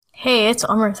Hey, it's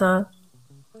Amrita.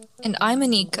 And I'm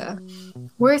Anika.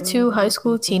 We're two high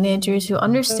school teenagers who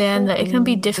understand that it can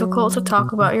be difficult to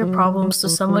talk about your problems to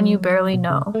someone you barely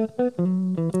know.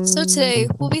 So today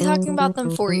we'll be talking about them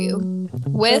for you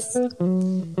with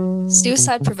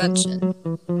suicide prevention.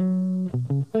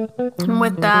 And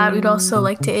with that, we'd also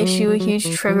like to issue a huge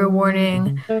trigger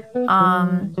warning.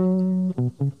 Um,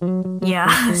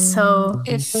 yeah, so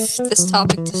If this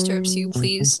topic disturbs you,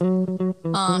 please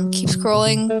keep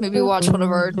scrolling, maybe watch one of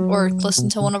our or listen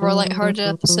to one of our lighthearted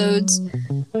episodes.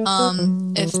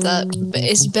 If that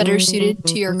is better suited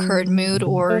to your current mood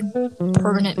or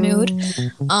permanent mood.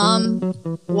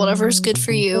 Whatever's good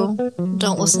for you.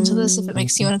 Don't listen to this if it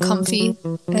makes you uncomfy.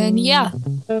 And yeah,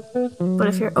 but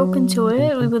if you're open to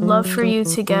it, we would love for you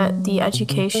to get the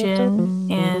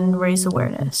education and raise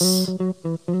awareness.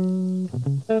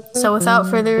 So without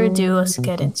further ado, let's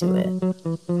get into it.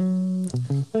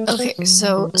 okay,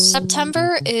 so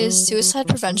September is Suicide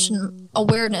Prevention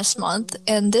Awareness Month,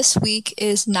 and this week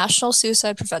is National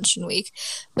Suicide Prevention Week,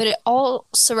 but it all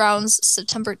surrounds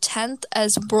September 10th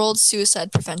as World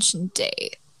Suicide Prevention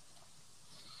Day.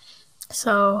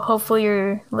 So hopefully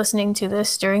you're listening to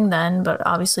this during then, but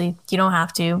obviously you don't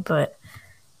have to, but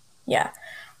yeah.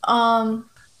 Um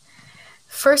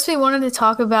First we wanted to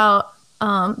talk about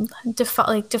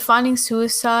defining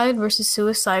suicide versus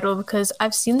suicidal because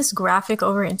I've seen this graphic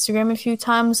over Instagram a few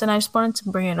times and I just wanted to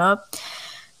bring it up.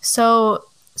 So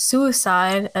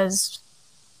suicide, as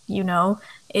you know,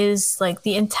 is like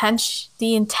the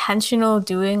intentional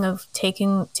doing of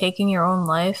taking your own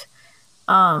life.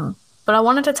 But I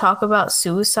wanted to talk about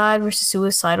suicide versus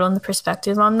suicidal and the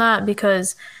perspective on that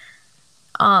because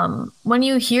when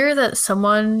you hear that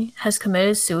someone has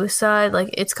committed suicide, like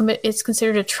it's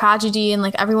considered a tragedy and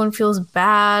like everyone feels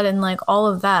bad and like all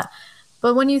of that.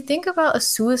 But when you think about a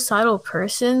suicidal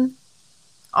person,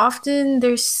 often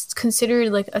they're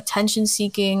considered like attention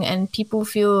seeking and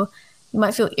you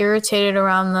might feel irritated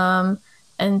around them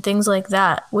and things like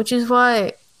that, which is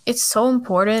why it's so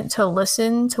important to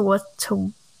listen to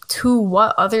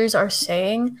what others are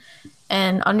saying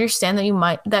and understand that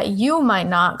you might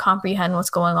not comprehend what's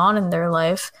going on in their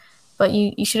life, but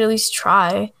you should at least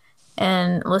try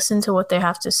and listen to what they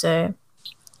have to say.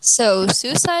 So,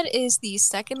 suicide is the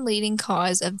second leading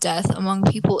cause of death among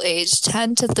people aged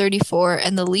 10 to 34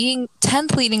 and the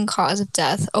 10th leading cause of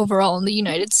death overall in the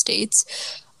United States.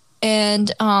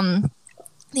 And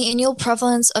the annual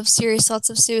prevalence of serious thoughts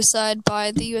of suicide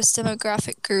by the U.S.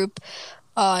 demographic group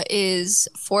is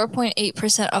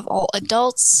 4.8% of all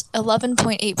adults,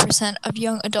 11.8% of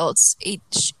young adults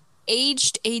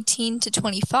aged 18 to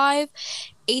 25,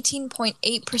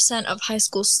 18.8% of high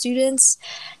school students,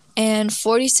 and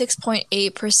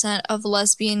 46.8% of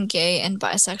lesbian, gay, and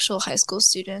bisexual high school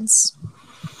students.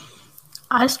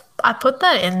 I put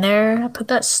that in there. I put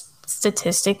that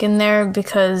statistic in there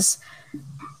because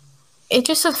it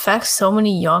just affects so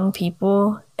many young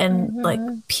people and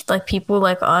like people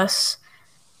like us.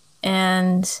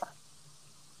 And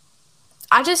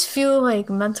I just feel like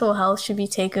mental health should be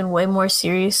taken way more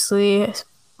seriously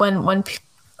when when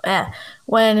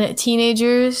when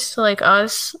teenagers like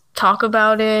us talk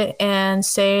about it and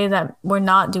say that we're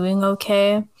not doing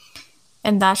okay,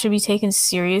 and that should be taken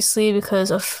seriously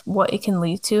because of what it can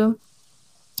lead to.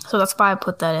 So that's why I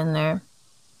put that in there.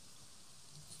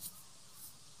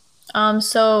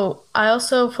 So I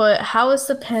also put how has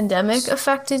the pandemic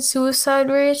affected suicide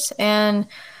rates? And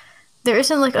there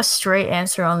isn't like a straight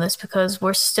answer on this because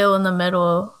we're still in the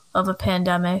middle of a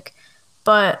pandemic.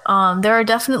 But there are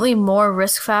definitely more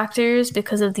risk factors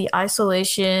because of the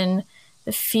isolation,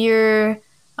 the fear,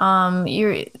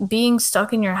 you're being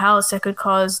stuck in your house that could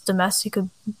cause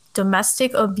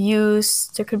domestic abuse.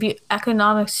 There could be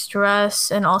economic stress,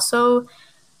 and also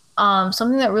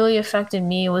something that really affected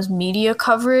me was media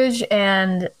coverage,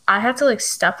 and I had to like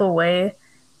step away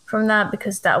from that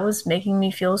because that was making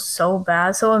me feel so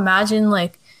bad. So imagine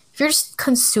like if you're just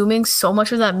consuming so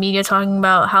much of that media talking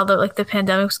about how the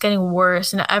pandemic's getting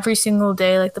worse and every single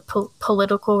day like the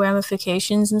political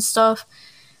ramifications and stuff,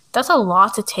 that's a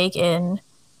lot to take in.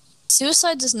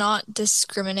 Suicide does not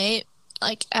discriminate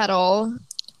like at all.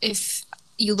 If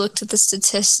you looked at the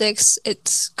statistics,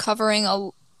 it's covering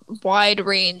a wide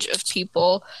range of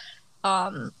people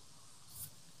um,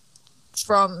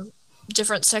 from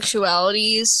different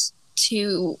sexualities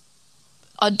to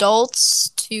adults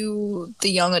to the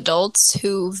young adults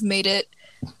who've made it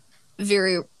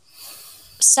very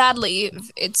sadly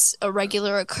it's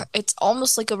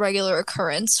almost like a regular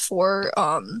occurrence for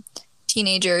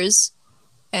teenagers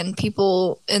and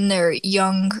people in their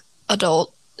young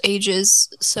adult ages.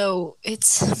 So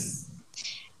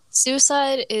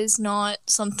Suicide is not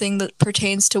something that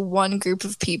pertains to one group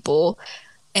of people,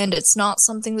 and it's not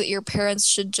something that your parents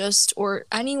should just, or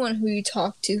anyone who you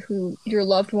talk to, who your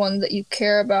loved one that you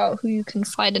care about, who you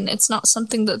confide in, it's not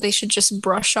something that they should just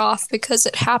brush off because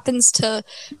it happens to,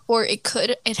 or it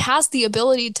has the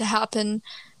ability to happen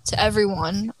to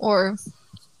everyone, or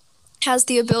has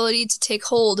the ability to take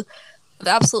hold of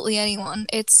absolutely anyone.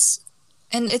 That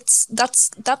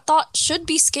thought should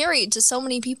be scary to so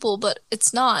many people, but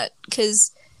it's not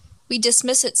because we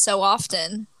dismiss it so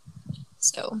often.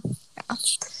 So, yeah.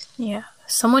 Yeah.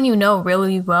 Someone you know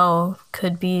really well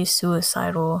could be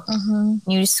suicidal.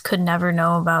 You just could never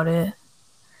know about it.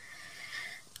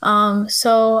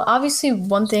 So obviously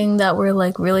one thing that we're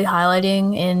like really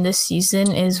highlighting in this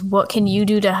season is what can you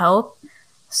do to help?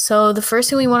 So the first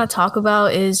thing we want to talk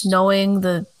about is knowing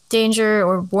the danger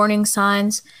or warning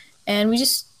signs. And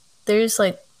there's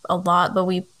like a lot, but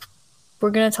we're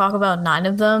going to talk about 9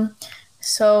 of them.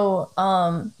 So,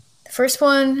 the first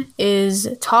one is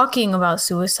talking about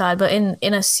suicide, but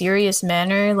in a serious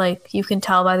manner. Like you can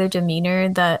tell by their demeanor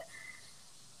that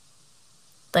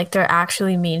like they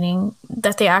actually mean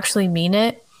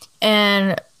it.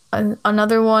 And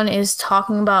another one is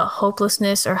talking about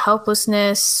hopelessness or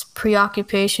helplessness,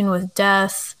 preoccupation with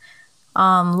death,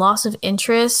 loss of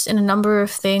interest in a number of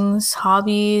things,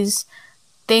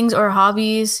 things or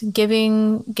hobbies,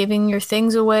 giving your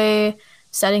things away,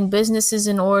 setting businesses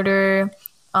in order,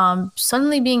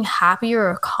 suddenly being happier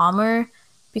or calmer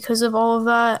because of all of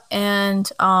that,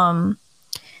 and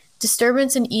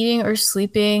disturbance in eating or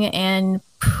sleeping, and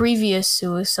previous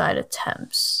suicide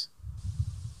attempts.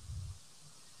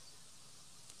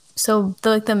 So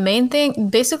the main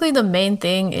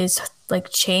thing is like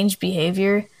change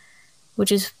behavior,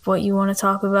 which is what you want to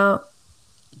talk about.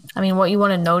 I mean, what you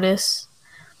want to notice.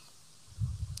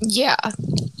 Yeah,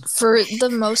 for the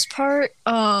most part,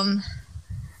 I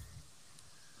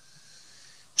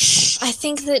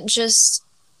think that just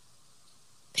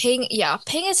paying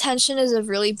attention is a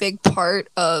really big part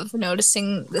of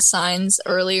noticing the signs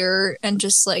earlier and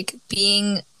just like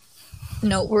being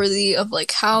noteworthy of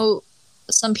like how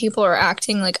some people are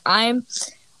acting. Like I'm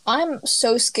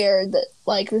so scared that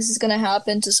like this is gonna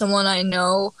happen to someone I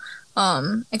know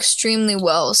extremely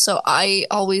well, so I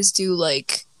always do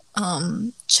like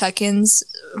check-ins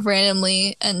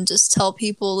randomly and just tell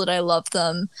people that I love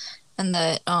them and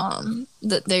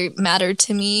that they matter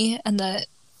to me and that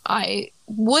I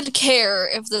would care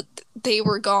if they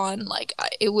were gone. Like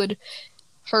it would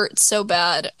hurt so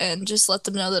bad, and just let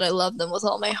them know that I love them with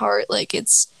all my heart. Like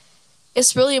it's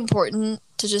really important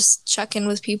to just check in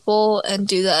with people and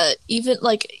do that,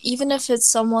 even if it's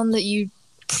someone that you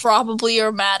probably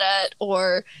are mad at,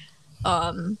 or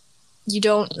you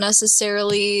don't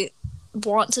necessarily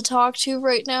want to talk to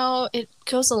right now. It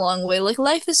goes a long way. Like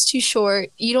life is too short.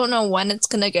 You don't know when it's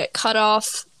gonna get cut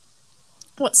off,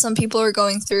 what some people are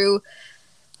going through.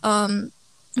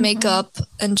 Make up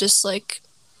and just like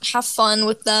have fun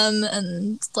with them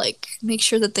and like make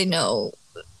sure that they know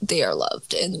they are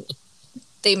loved and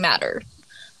they matter.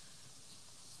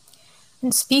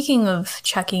 And speaking of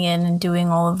checking in and doing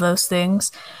all of those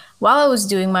things, while I was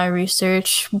doing my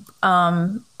research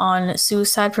on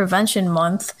Suicide Prevention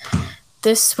Month,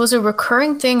 this was a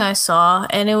recurring thing I saw,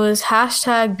 and it was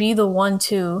hashtag be the one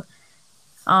too,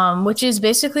 which is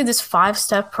basically this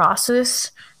 5-step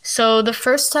process. So the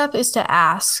first step is to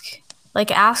ask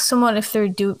someone if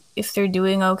they're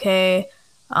doing okay.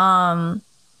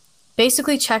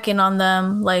 Basically check in on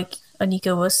them, like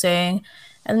Anika was saying.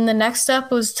 And then the next step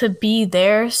was to be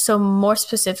there. So more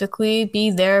specifically,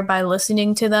 be there by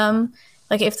listening to them.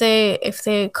 Like if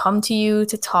they come to you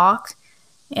to talk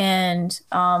and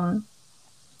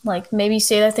like maybe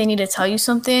say that they need to tell you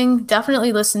something,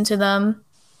 definitely listen to them.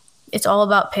 It's all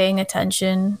about paying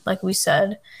attention, like we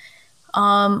said.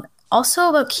 Also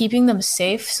about keeping them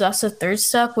safe. So that's the third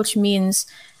step, which means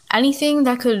anything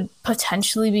that could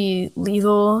potentially be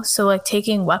legal. So like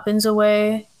taking weapons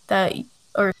away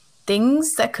or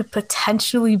things that could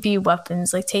potentially be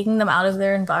weapons, like taking them out of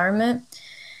their environment.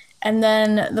 And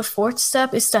then the fourth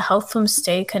step is to help them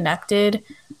stay connected,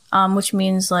 which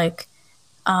means like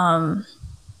helping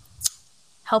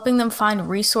them find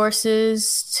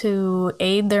resources to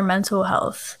aid their mental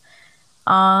health.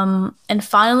 And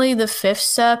finally, the fifth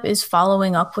step is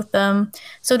following up with them.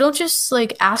 So don't just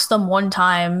like ask them one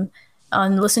time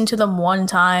and listen to them one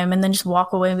time and then just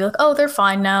walk away and be like, oh, they're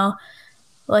fine now.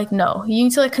 Like, no, you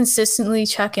need to like consistently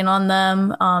check in on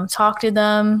them, talk to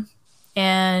them,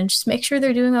 and just make sure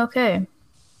they're doing okay.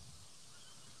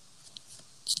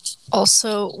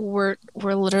 Also, we're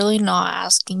literally not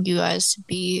asking you guys to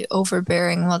be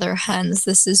overbearing mother hens.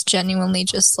 This is genuinely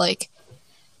just like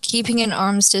keeping an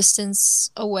arm's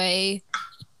distance away,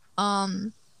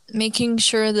 making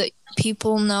sure that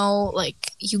people know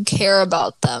like you care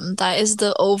about them. That is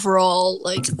the overall,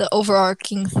 like the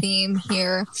overarching theme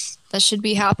here that should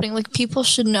be happening. Like people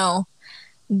should know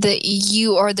that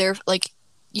you are their, like,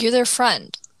 you're their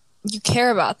friend. You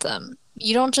care about them.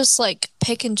 You don't just like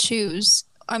pick and choose.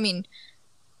 I mean,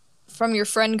 from your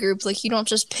friend group, like you don't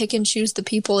just pick and choose the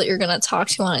people that you're gonna talk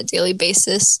to on a daily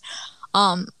basis,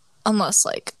 um, unless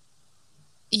like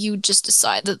you just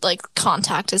decide that like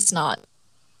contact is not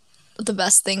the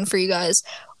best thing for you guys.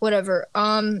 Whatever.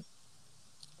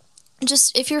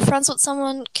 Just if you're friends with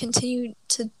someone, continue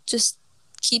to just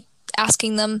keep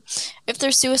asking them if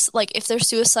they're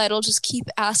suicidal. Just keep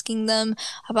asking them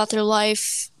about their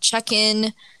life. Check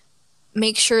in.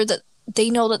 Make sure that they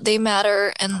know that they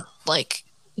matter and like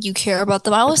you care about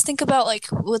them. I always think about like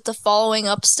with the following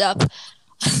up step,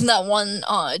 that one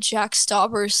Jack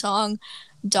Stauber song,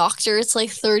 Doctor. It's like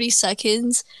 30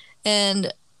 seconds,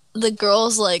 and the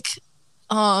girl's like,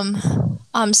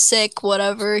 I'm sick,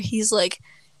 whatever. He's like,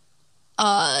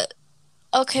 uh,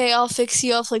 okay, I'll fix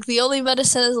you up. Like the only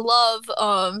medicine is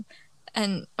love.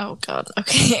 And oh god,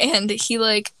 okay, and he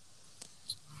like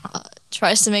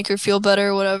tries to make her feel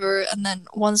better, whatever. And then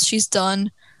once she's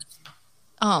done,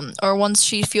 or once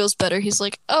she feels better, he's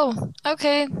like, "Oh,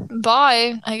 okay,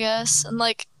 bye, I guess," and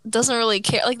like doesn't really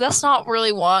care. Like that's not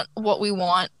really what we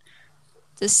want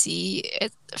to see.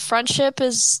 Friendship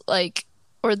is like,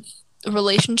 or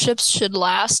relationships should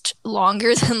last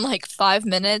longer than like 5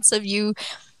 minutes of you.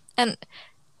 And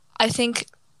I think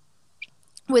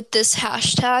with this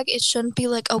hashtag, it shouldn't be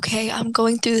like, okay, I'm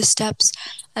going through the steps,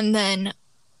 and then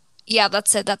yeah,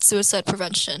 that's it. That's suicide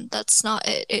prevention. That's not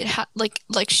it. Like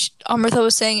Amrita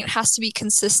was saying, it has to be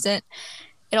consistent.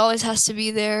 It always has to be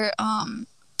there.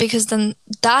 Because then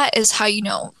that is how you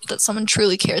know that someone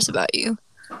truly cares about you.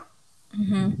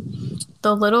 Mm-hmm.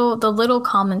 The little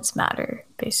comments matter,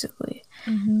 basically.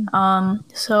 Mm-hmm.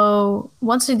 So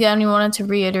once again, we wanted to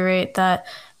reiterate that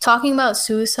talking about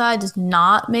suicide does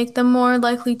not make them more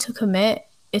likely to commit.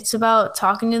 It's about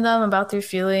talking to them about their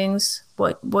feelings,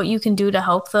 what you can do to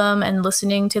help them, and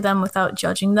listening to them without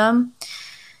judging them.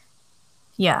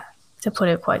 Yeah, to put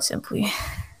it quite simply.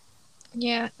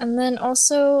 Yeah, and then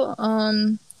also,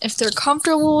 if they're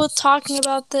comfortable with talking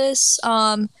about this,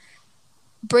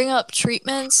 bring up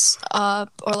treatments, or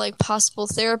like possible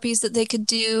therapies that they could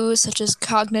do, such as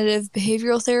cognitive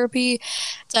behavioral therapy,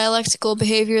 dialectical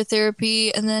behavior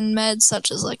therapy, and then meds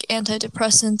such as like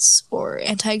antidepressants or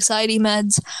anti-anxiety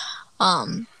meds,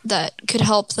 that could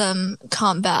help them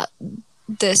combat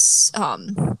this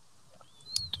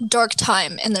dark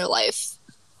time in their life.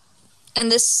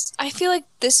 And this, I feel like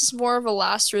this is more of a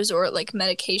last resort, like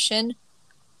medication.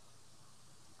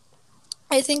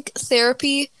 I think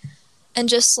therapy and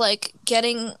just like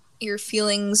getting your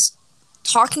feelings,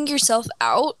 talking yourself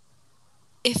out,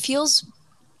 it feels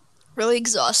really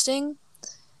exhausting.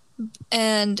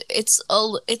 And it's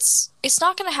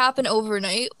not going to happen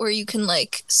overnight where you can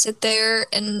like sit there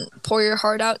and pour your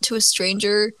heart out to a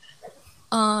stranger,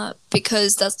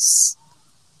 because that's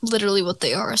literally what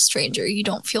they are, a stranger. You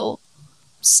don't feel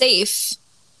safe.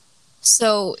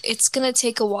 So it's going to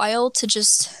take a while to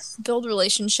just build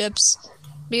relationships,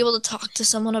 be able to talk to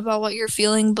someone about what you're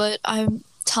feeling, but I'm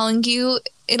telling you,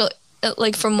 it'll,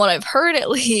 like from what I've heard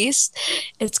at least,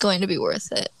 it's going to be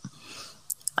worth it.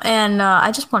 And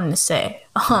I just wanted to say,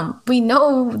 we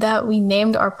know that we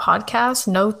named our podcast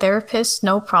 "No Therapist,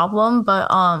 No Problem," but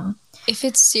if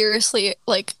it's seriously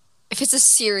like, if it's a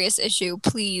serious issue,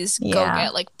 please go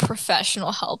get like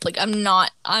professional help. Like I'm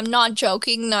not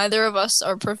joking. Neither of us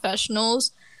are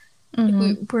professionals.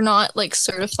 Mm-hmm. We're not like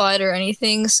certified or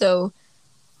anything. So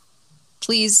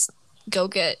please go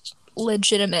get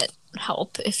legitimate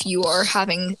help if you are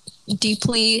having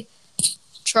deeply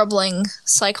troubling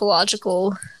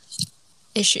psychological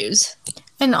issues.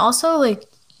 And also, like,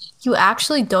 you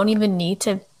actually don't even need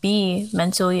to be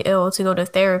mentally ill to go to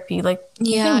therapy. Like,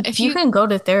 yeah, if you can go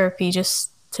to therapy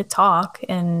just to talk,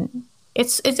 and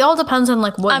it all depends on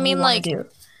like what you want to do.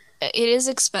 It is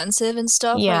expensive and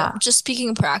stuff. Yeah. Just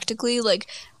speaking practically, like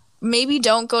maybe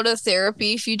don't go to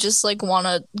therapy if you just like want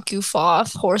to goof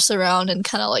off, horse around, and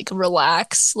kind of like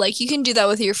relax. Like you can do that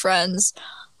with your friends,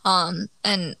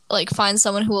 and like find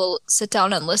someone who will sit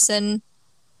down and listen.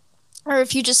 Or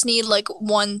if you just need like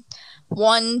one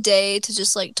day to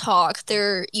just like talk,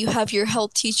 you have your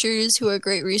health teachers who are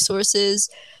great resources,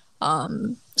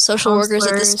 social workers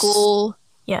at the school.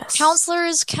 Yes.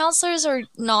 Counselors are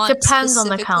not depends on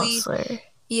the counselor.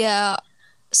 Yeah,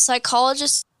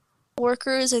 psychologists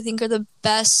workers I think are the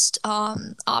best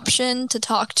option to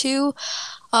talk to.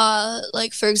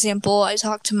 Like for example, I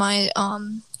talked to my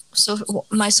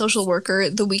social worker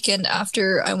the weekend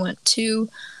after I went to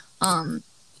um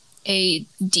a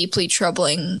deeply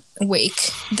troubling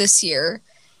wake this year,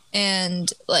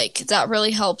 and like that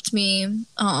really helped me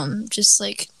just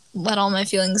like let all my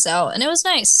feelings out, and it was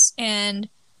nice. And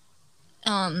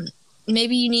um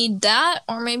maybe you need that,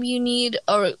 or maybe you need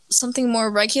something more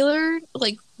regular,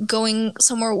 like going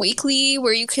somewhere weekly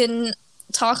where you can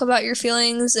talk about your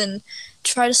feelings and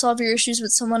try to solve your issues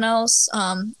with someone else.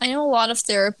 I know a lot of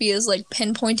therapy is like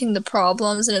pinpointing the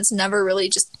problems, and it's never really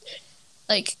just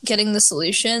like getting the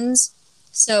solutions.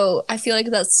 So I feel like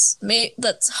that's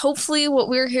hopefully what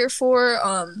we're here for.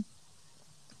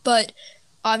 But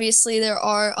obviously there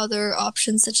are other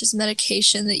options such as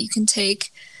medication that you can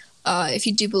take if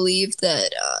you do believe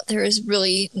that there is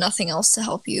really nothing else to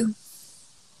help you.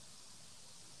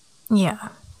 Yeah.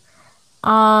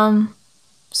 So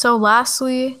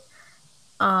lastly,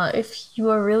 if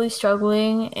you are really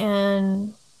struggling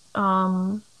and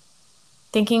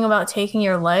thinking about taking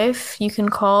your life, you can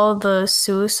call the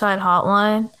suicide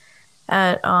hotline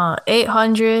at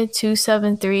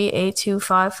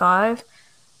 800-273-8255.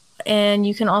 And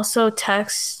you can also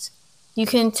you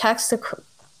can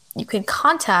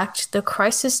contact the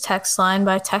crisis text line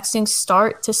by texting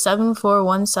START to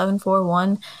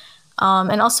 741-741.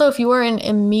 And also, if you are in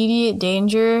immediate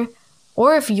danger,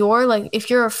 or if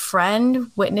you're a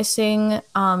friend witnessing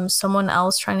someone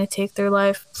else trying to take their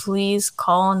life, please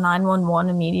call 911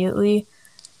 immediately.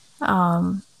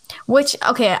 Which,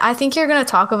 okay, I think you're gonna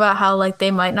talk about how like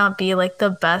they might not be like the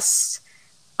best.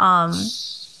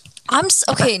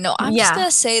 Okay. No, I'm just Yeah.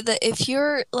 gonna say that if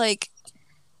you're I'm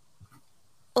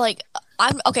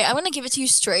okay, I'm gonna give it to you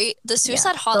straight. The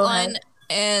suicide hotline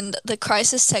and the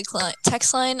crisis text line.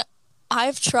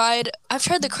 I've tried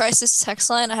the crisis text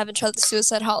line. I haven't tried the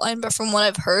suicide hotline, but from what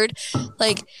I've heard,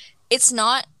 like it's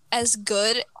not as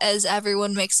good as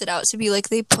everyone makes it out to be. Like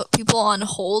they put people on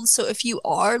hold. So if you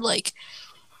are like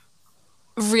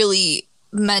really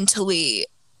mentally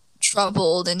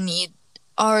troubled and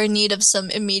are in need of some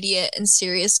immediate and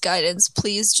serious guidance,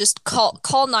 please just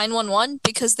call 911,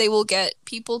 because they will get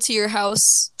people to your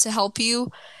house to help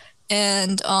you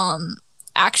and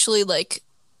actually like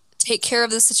take care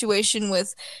of the situation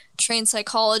with trained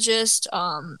psychologists.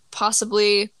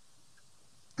 Possibly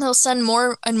they'll send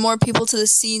more and more people to the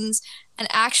scenes and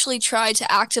actually try to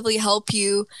actively help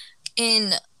you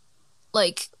in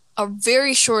like a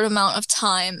very short amount of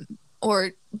time,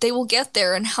 or they will get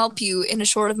there and help you in a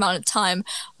short amount of time,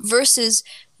 versus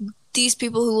these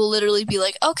people who will literally be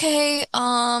like, okay,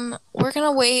 we're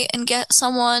gonna wait and get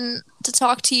someone to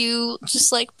talk to you,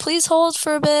 just like please hold on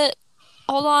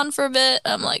for a bit.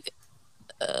 I'm like,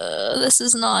 this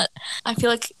is not, I feel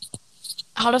like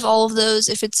out of all of those,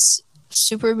 if it's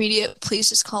super immediate, please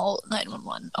just call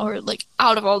 911. Or like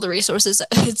out of all the resources,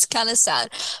 it's kind of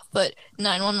sad, but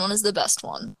 911 is the best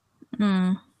one.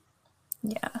 Yeah.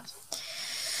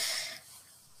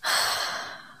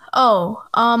 Oh,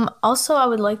 also I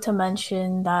would like to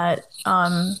mention that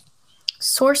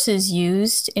sources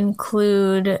used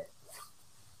include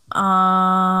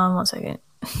one second.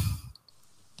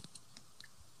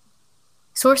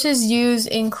 Sources used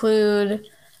include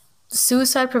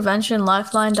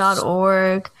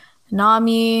suicidepreventionlifeline.org,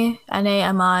 NAMI,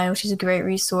 NAMI, which is a great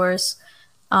resource.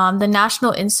 The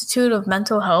National Institute of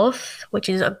Mental Health, which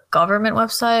is a government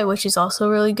website, which is also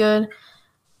really good.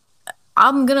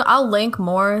 I'll link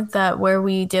more that where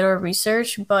we did our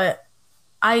research, but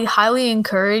I highly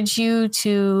encourage you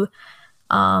to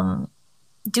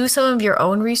do some of your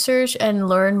own research and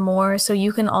learn more, so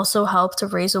you can also help to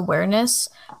raise awareness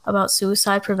about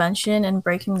suicide prevention and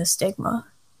breaking the stigma.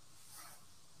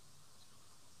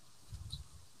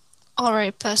 All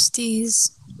right,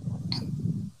 besties.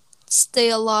 Stay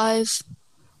alive.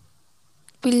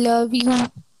 We love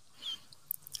you.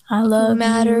 I love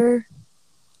matter. you.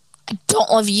 I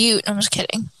don't love you. No, I'm just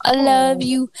kidding. I love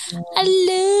you.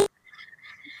 I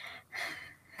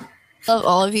love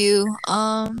all of you.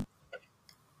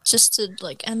 Just to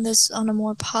like end this on a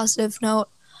more positive note,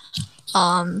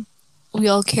 we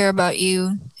all care about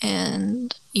you,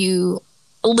 and you,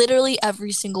 literally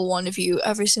every single one of you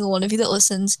that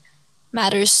listens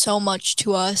matters so much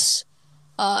to us,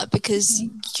 because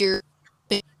you're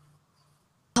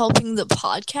helping the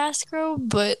podcast grow,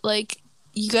 but like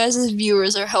you guys as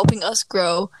viewers are helping us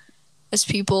grow as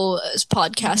people, as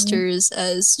podcasters,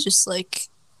 as just like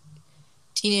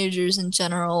teenagers in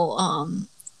general,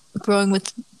 growing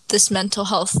with this mental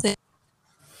health thing.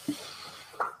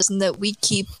 and that we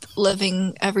keep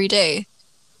living every day.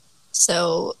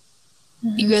 So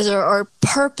you guys are our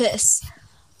purpose.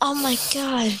 Oh my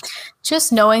god.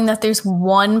 Just knowing that there's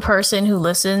one person who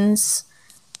listens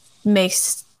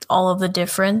makes all of the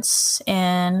difference.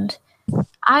 And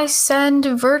I send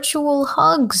virtual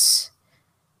hugs.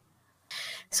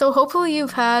 So hopefully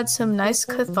you've had some nice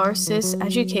catharsis,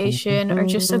 education, or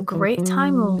just a great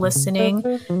time listening.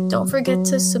 Don't forget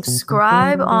to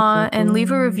subscribe and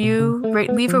leave a review,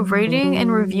 leave a rating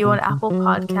and review on Apple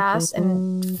Podcasts,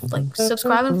 and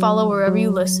subscribe and follow wherever you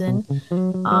listen.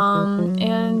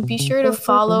 And be sure to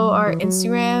follow our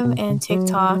Instagram and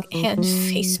TikTok and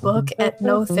Facebook at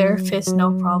No Therapist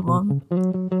No Problem.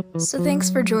 So thanks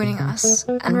for joining us,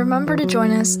 and remember to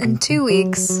join us in 2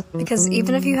 weeks, because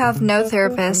even if you have no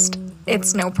therapist,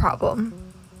 it's no problem.